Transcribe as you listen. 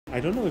I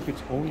don't know if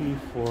it's only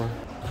for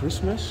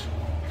Christmas.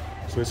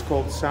 So it's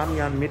called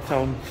Samyan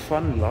Mitrtown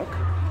Mall.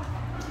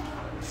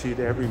 See it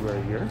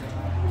everywhere here.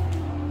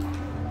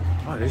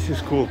 Oh, this is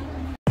cool.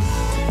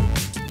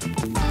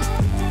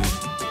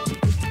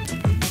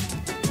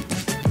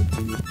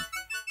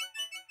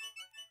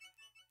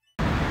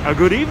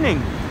 Good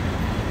evening.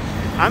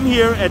 I'm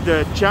here at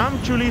the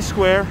Chamchuri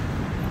Square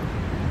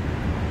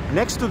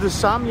next to the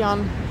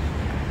Samyan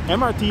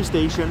MRT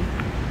Station,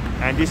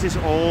 and this is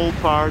all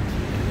part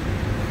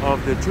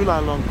of the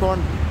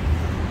Chulalonkorn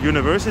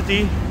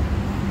University.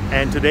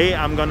 And today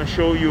I'm gonna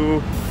show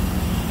you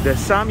the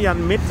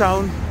Samyan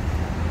Midtown,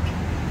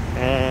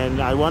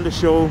 and I want to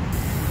show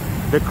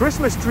the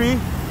Christmas tree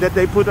that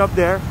they put up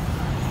there,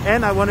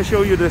 and I want to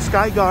show you the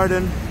Sky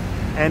Garden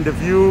and the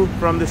view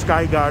from the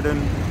Sky Garden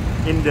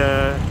in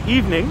the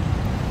evening.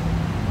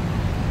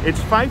 It's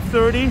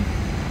 5:30,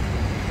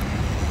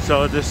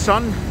 so the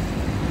sun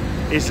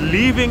is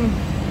leaving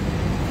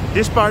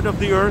this part of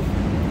the earth.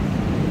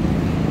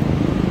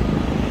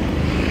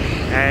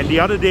 And the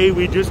other day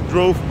we just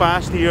drove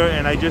past here,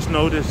 and I just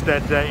noticed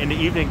that in the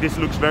evening this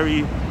looks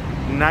very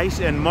nice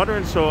and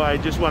modern, so I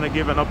just want to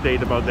give an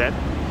update about that.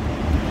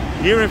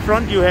 Here in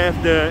front you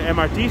have the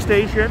MRT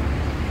station.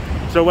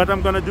 So what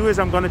I'm going to do is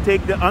I'm going to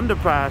take the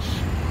underpass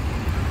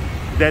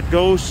that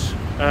goes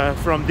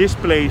from this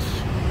place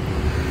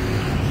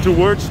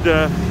towards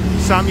the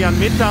Samyan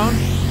Midtown.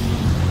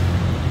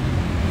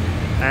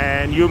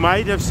 And you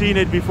might have seen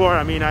it before.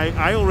 I mean,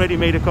 I already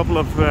made a couple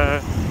of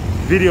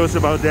videos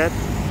about that.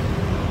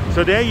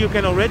 So there you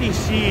can already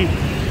see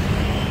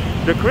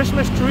the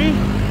Christmas tree,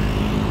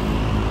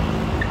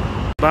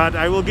 but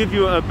I will give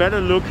you a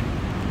better look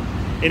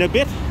in a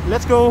bit.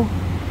 Let's go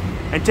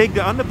and take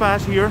the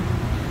underpass here.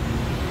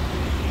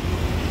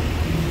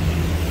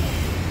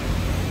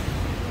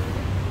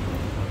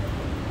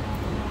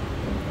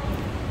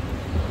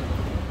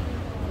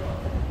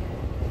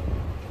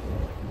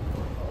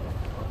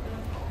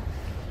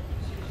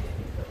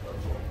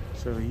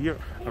 So here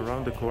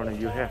around the corner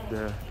you have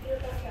the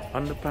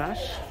underpass.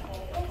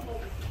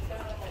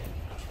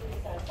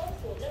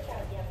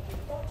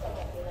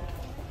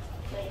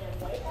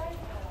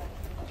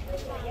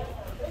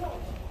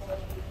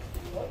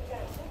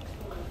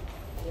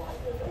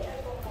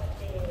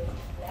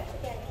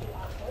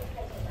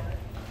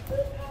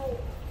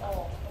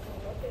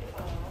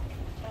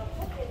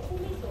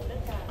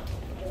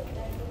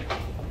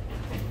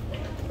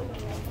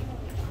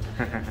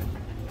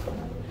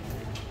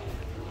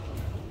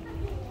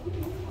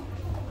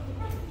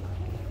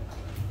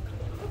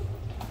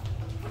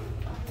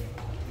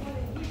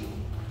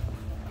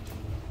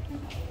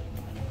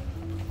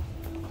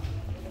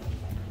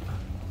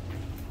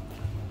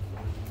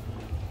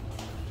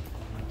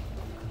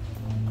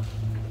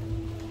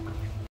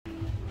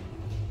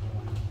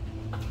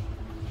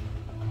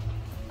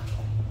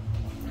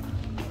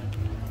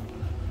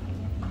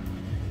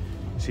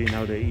 See,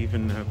 now they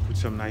even put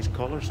some nice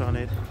colors on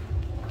it.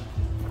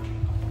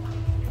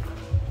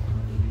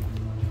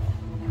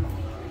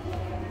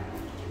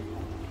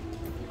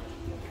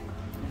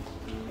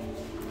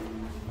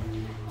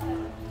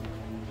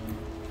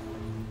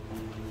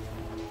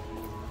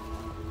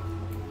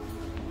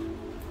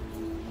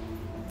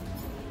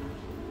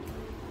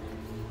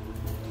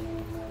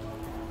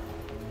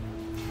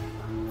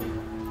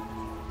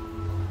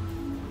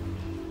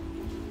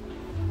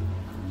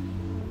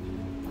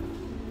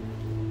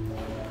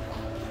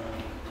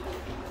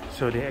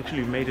 So they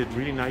actually made it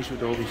really nice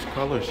with all these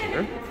colors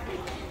here.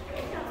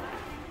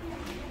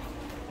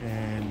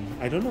 And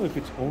I don't know if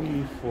it's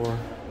only for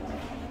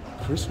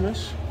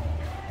Christmas.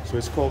 So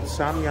it's called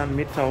Samyan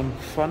Mitrtown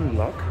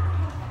Mall.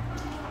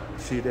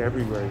 See it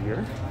everywhere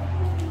here.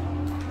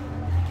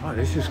 Oh,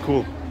 this is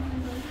cool.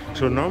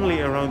 So normally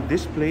around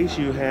this place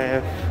you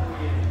have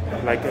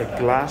like a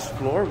glass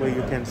floor where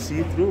you can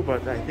see through,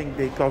 but I think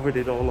they covered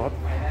it all up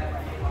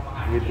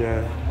with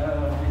the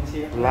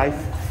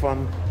Life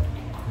Fun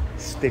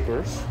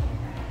stickers.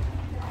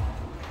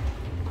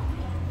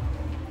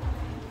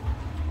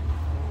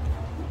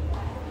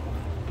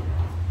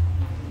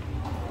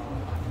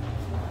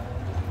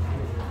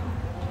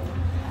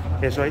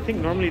 Yeah, so I think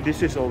normally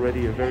this is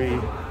already a very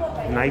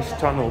nice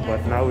tunnel,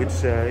 but now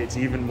it's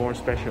even more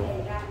special.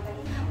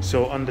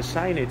 So on the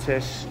sign it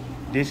says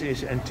this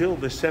is until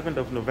the 7th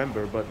of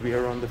November, but we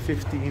are on the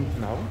 15th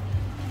now.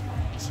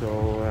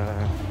 So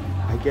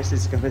I guess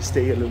it's gonna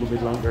stay a little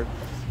bit longer.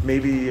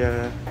 Maybe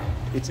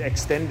it's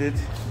extended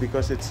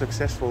because it's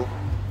successful,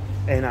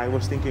 and I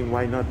was thinking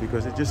why not,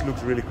 because it just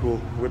looks really cool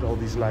with all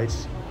these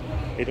lights.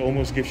 It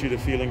almost gives you the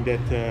feeling that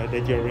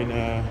that you're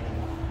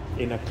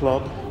in a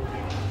club.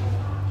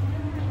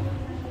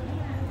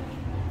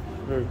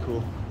 Very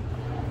cool.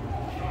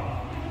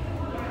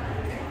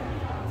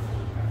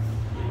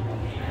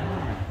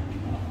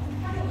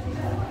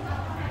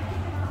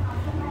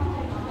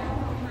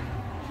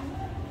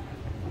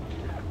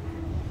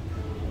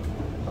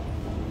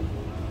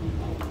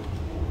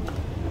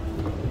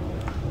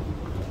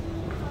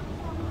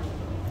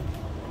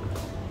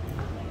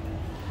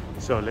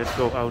 So let's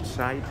go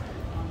outside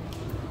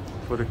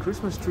for the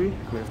Christmas tree,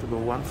 we have to go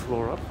one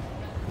floor up.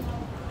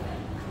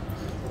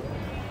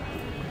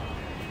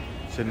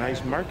 It's a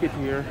nice market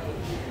here.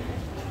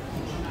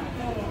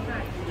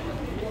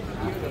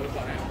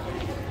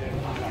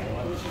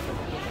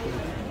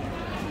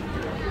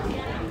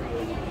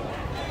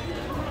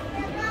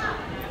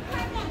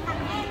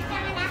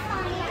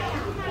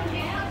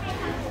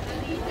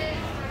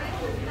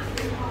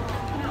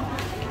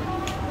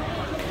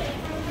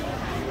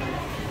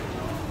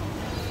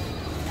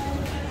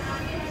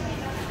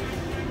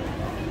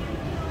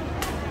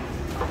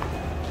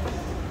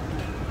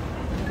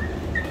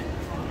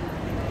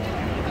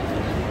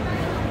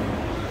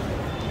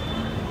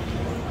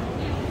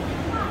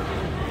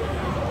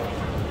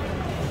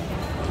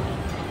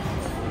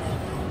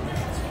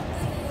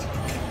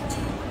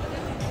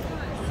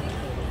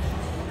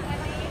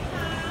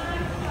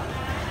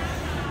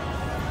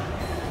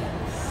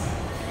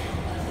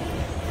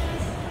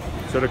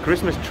 So the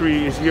Christmas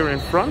tree is here in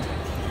front.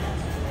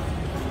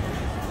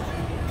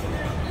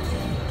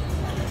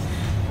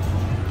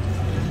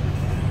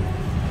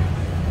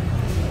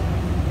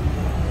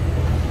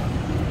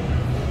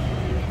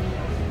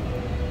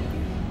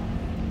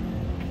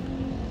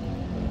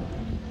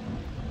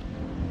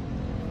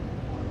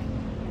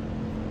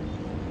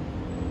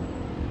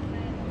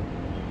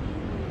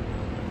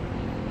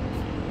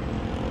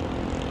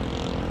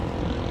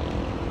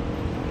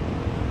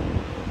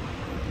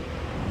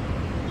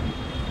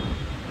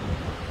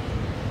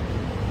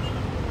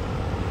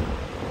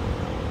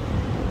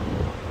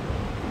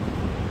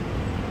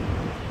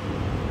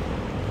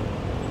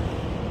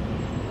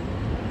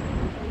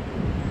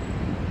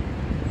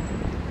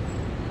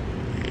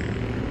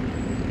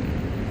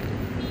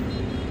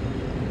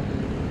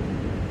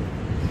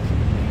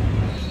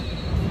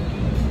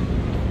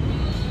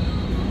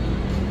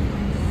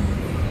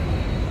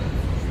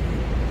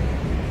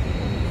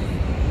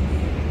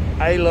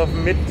 I love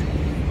Mid.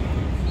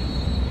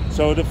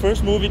 So the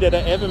first movie that I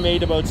ever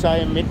made about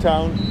Samyan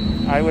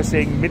Midtown, I was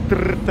saying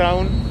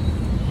Mitrtown,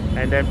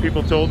 and then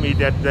people told me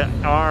that the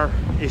R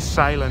is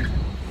silent,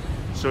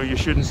 so you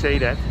shouldn't say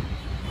that.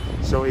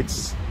 So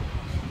it's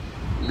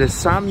the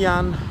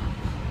Samyan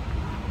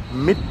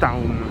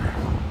Midtown.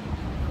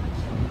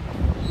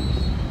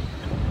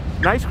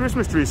 Nice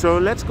Christmas tree. So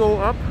let's go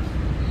up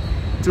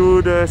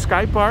to the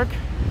Sky Park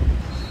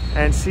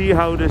and see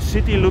how the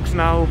city looks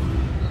now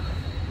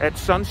at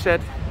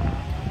sunset.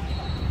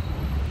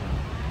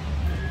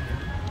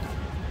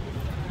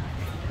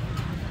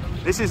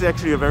 This is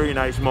actually a very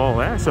nice mall,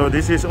 eh? So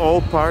this is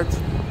all part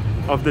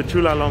of the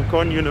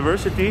Chulalonkorn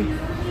University.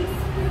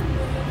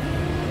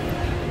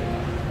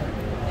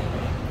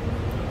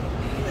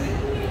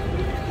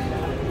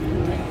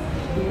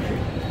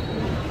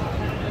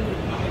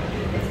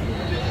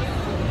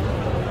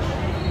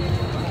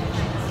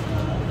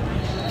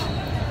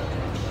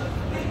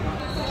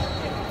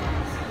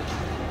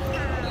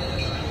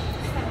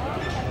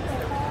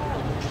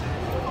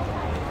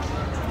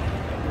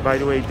 By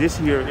the way, this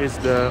here is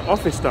the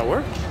office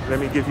tower. Let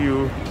me give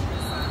you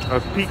a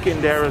peek in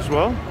there as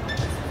well.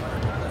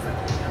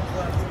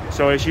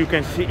 So as you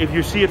can see, if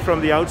you see it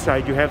from the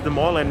outside, you have the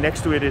mall, and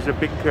next to it is a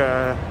big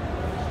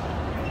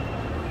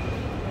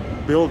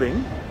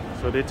building.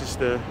 So this is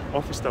the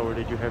office tower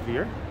that you have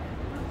here.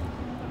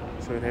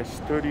 So it has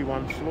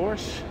 31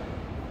 floors.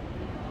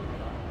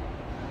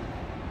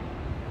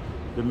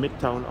 The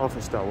Midtown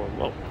office tower.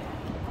 Well.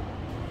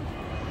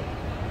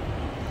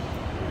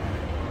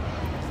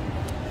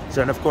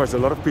 So, and of course, a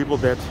lot of people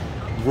that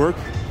work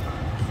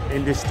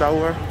in this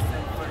tower,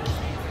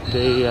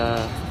 they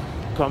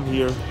come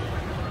here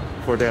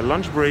for their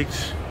lunch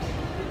breaks.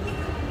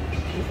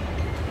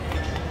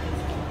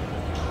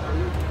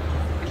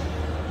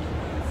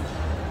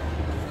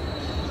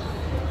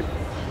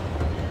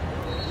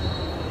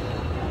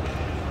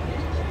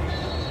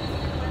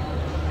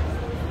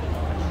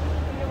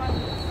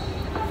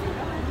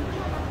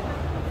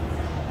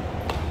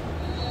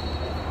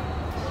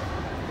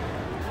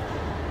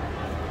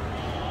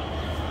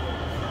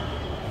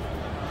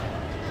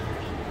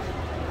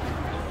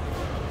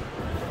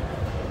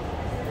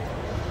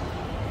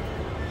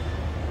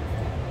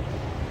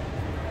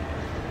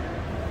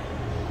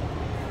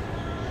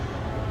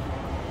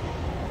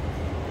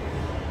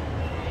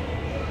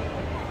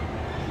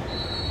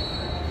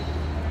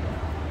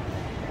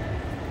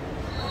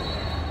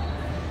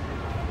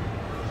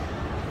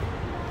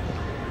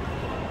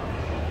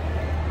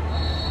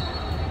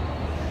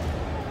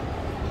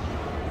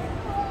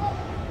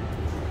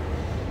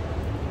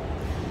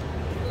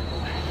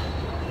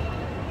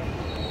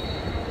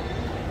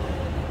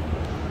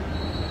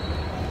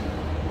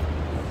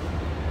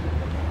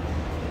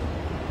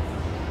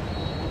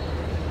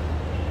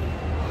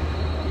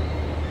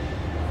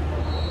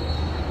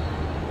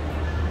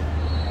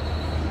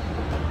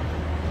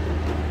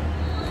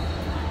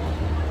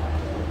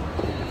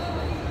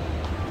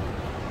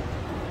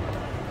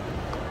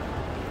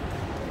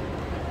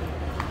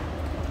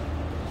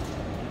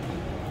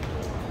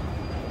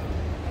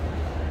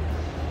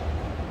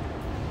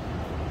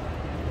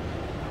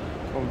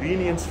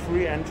 convenience,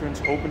 free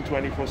entrance, open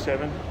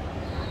 24/7.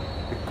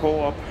 The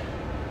co-op,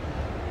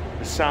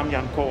 the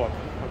Samyan co-op.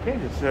 Okay,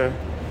 this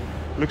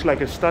looks like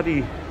a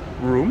study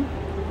room.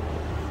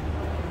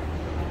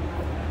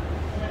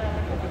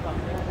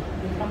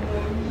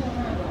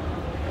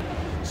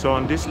 So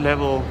on this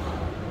level,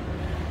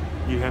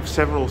 you have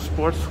several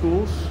sports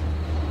schools.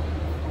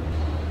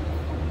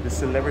 The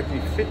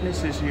celebrity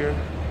fitness is here.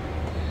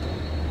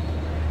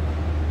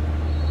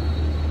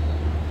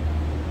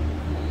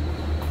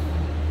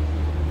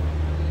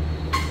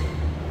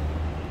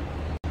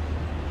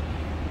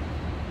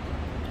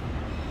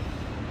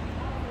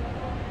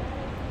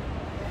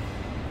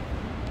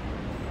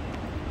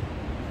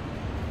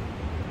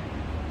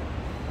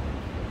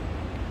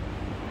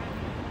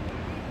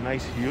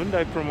 Nice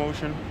Hyundai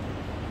promotion.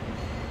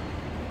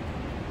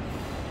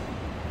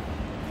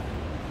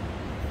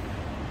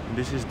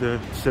 This is the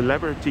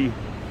celebrity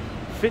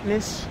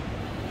fitness.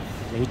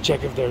 Let me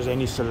check if there's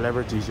any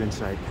celebrities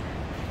inside.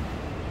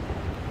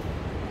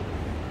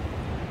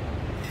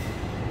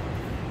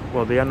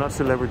 Well, they are not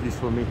celebrities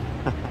for me.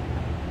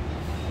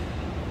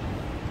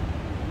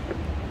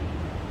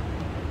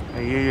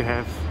 And here you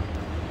have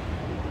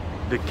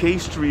the K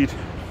Street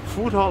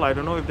food hall. I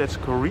don't know if that's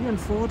Korean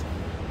food.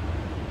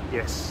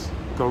 Yes,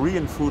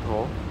 Korean food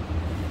hall.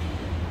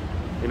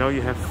 You know,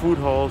 you have food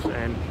halls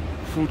and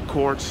food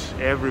courts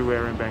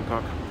everywhere in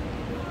Bangkok.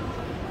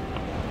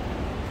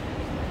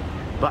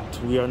 But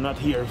we are not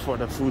here for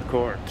the food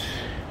court.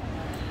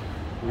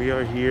 We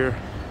are here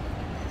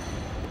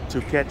to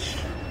catch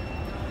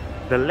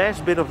the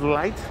last bit of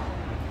light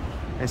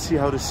and see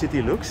how the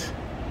city looks.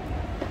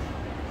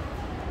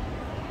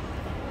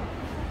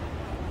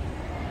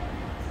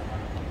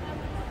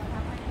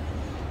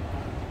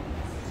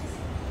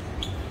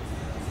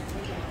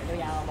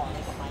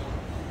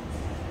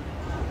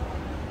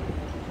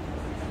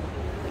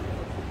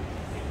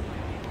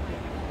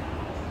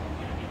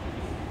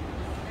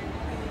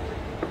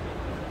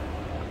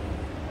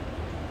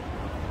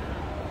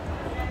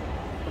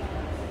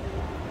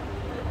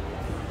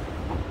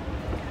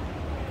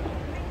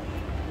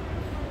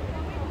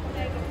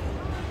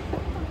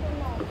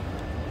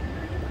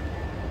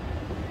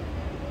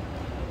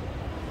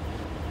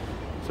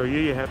 So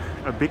here you have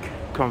a big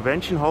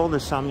convention hall, the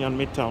Samyan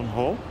Mitrtown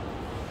Hall.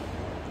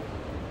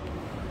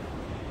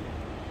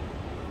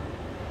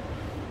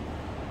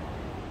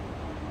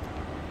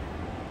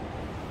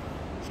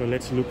 So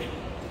let's look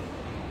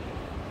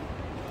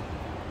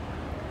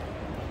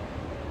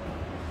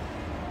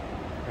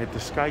at the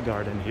Sky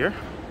Garden here.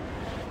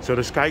 So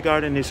the Sky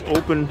Garden is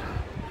open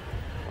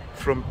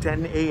from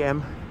 10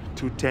 a.m.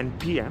 to 10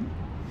 p.m.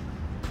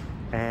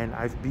 and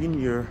I've been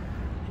here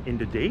in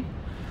the day,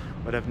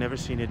 but I've never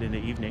seen it in the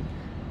evening.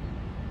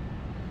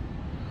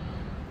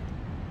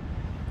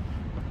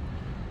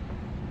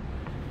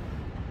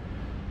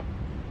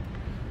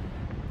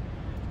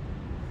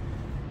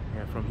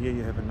 Yeah, from here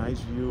you have a nice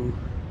view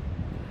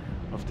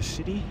of the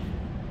city.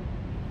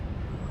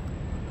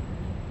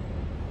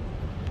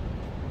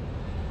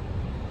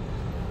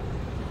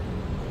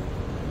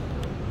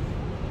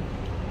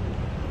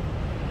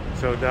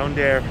 So down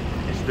there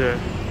is the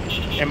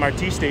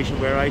MRT station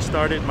where I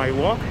started my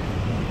walk.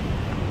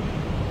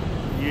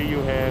 Here you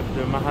have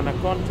the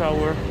Mahanakon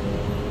Tower.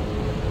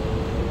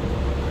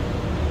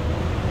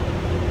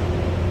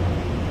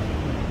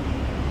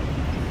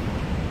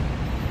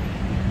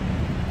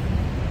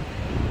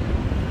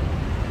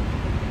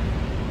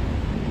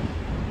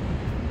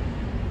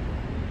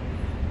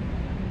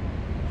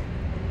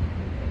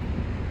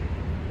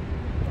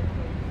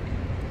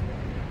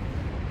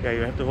 Yeah,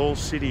 you have the whole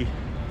city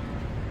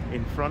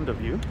in front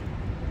of you.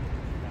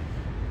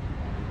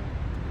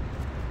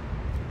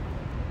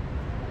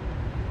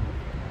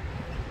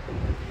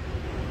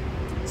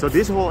 So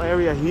this whole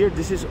area here,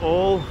 this is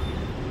all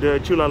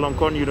the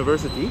Chulalonkorn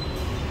University.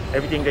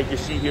 Everything that you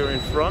see here in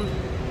front,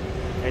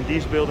 and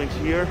these buildings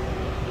here.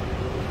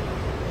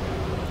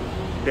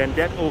 Then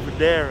that over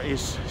there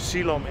is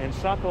Silom and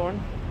Sakorn.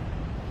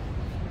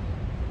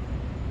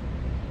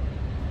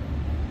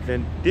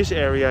 Then this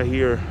area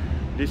here,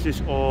 this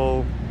is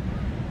all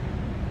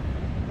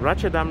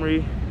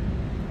Ratchadamri.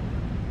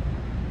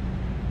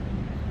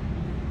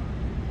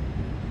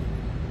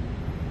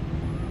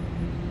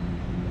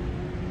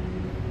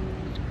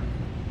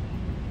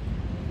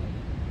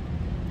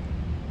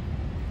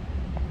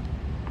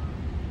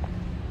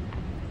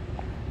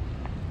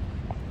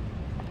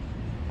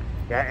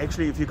 Yeah,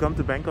 actually, if you come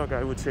to Bangkok,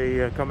 I would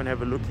say come and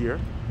have a look here.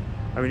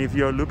 I mean, if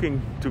you're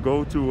looking to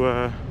go to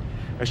a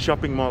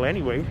shopping mall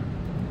anyway,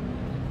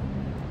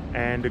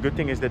 and the good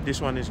thing is that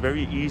this one is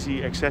very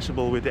easy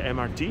accessible with the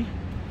MRT.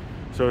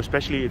 So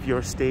especially if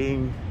you're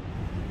staying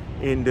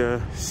in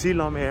the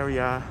Silom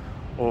area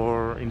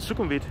or in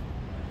Sukhumvit,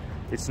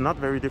 it's not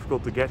very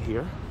difficult to get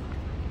here.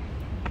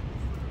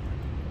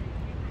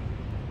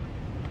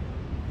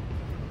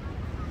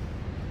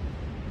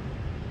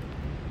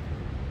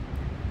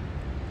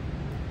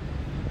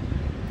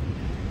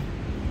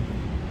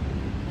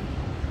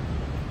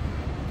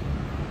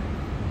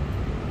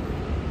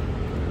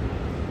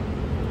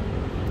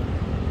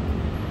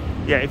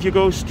 yeah, if you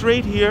go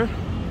straight here,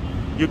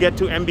 you get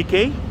to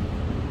MBK.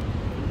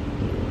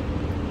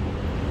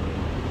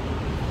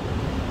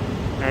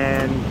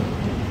 And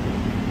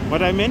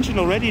what I mentioned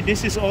already,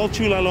 this is all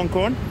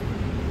Chulalonkorn.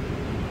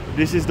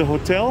 This is the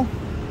hotel.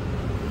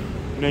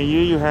 And then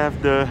here you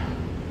have the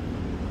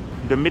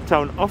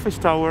Midtown office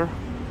tower.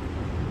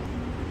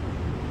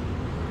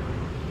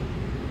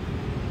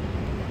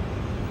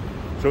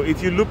 So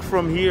if you look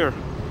from here,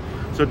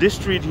 so this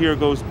street here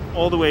goes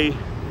all the way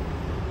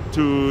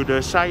to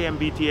the Siam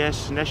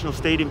BTS, National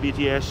Stadium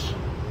BTS,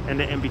 and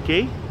the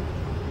MBK.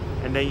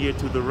 And then here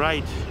to the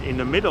right, in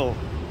the middle,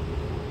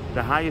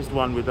 the highest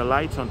one with the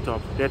lights on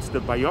top, that's the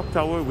Bangkok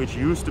Tower, which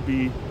used to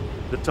be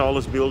the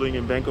tallest building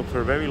in Bangkok for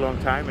a very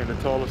long time and the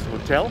tallest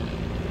hotel.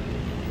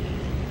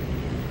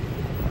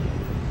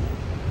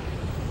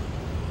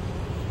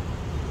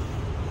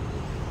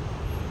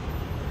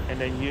 And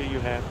then here you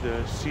have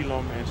the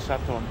Silom and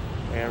Saton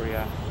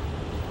area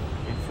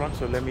in front.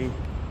 So let me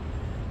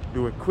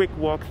do a quick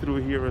walk through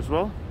here as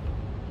well.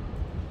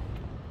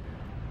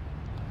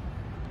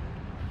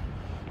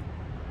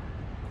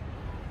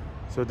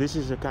 So this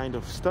is a kind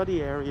of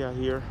study area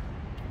here.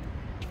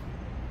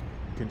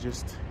 You can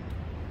just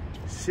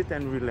sit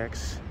and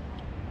relax.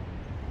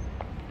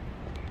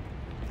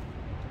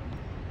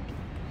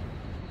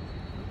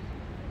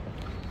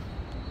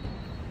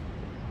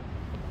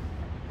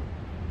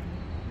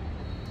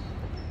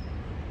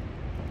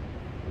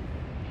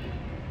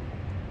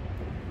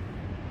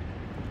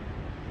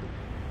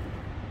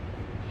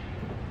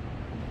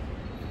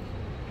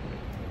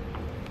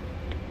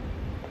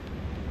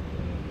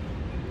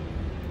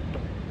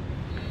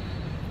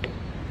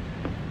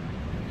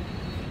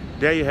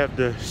 There you have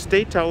the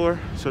State Tower,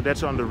 so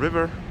that's on the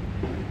river.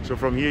 So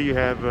from here you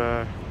have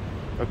a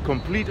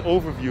complete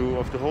overview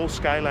of the whole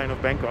skyline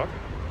of Bangkok.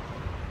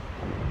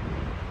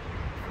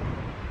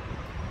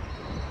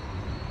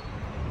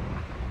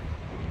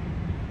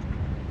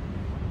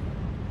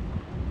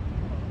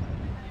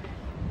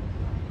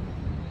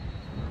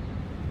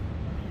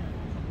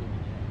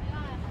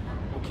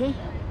 Okay,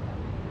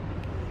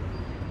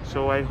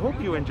 so I hope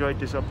you enjoyed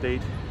this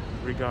update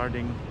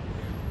regarding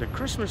the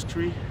Christmas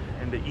tree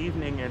and the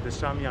evening at the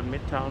Samyan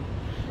Midtown.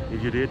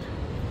 If you did,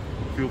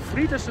 feel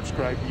free to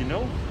subscribe. You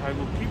know, I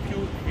will keep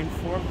you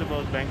informed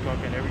about Bangkok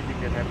and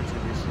everything that happens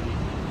in this city.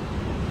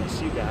 I'll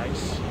see you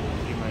guys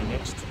in my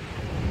next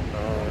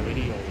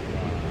video.